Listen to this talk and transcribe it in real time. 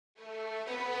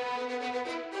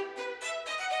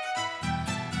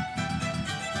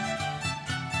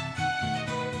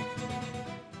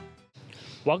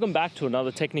Welcome back to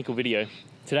another technical video.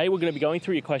 Today we're going to be going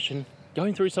through your question,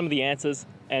 going through some of the answers,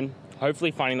 and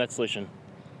hopefully finding that solution.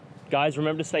 Guys,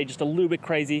 remember to stay just a little bit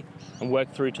crazy and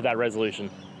work through to that resolution.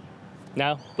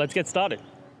 Now, let's get started.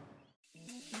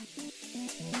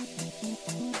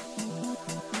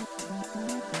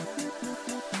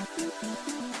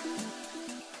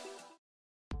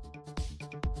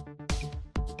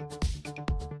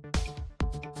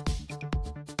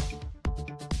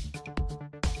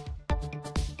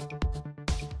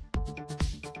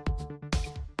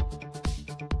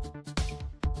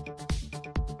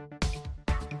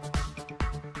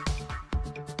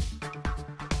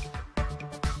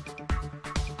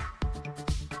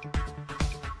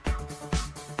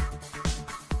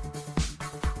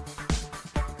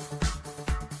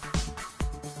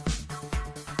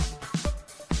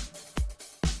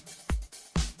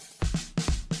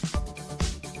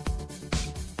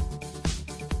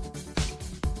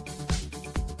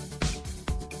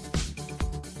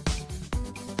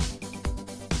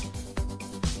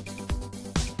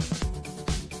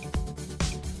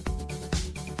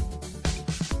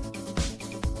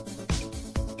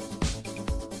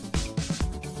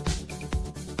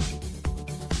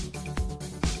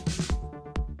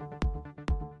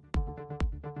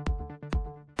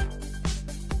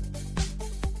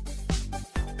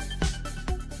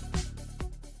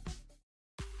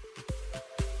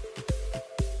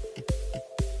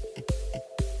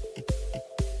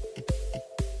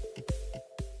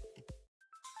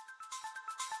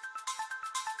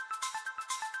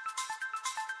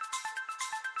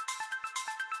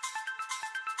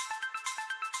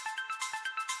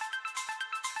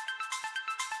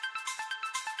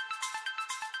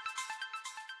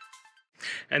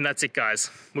 And that's it,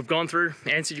 guys. We've gone through,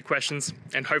 answered your questions,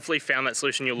 and hopefully found that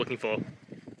solution you're looking for.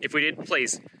 If we did,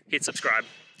 please hit subscribe.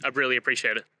 I'd really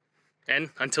appreciate it. And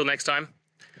until next time,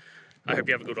 I hope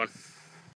you have a good one.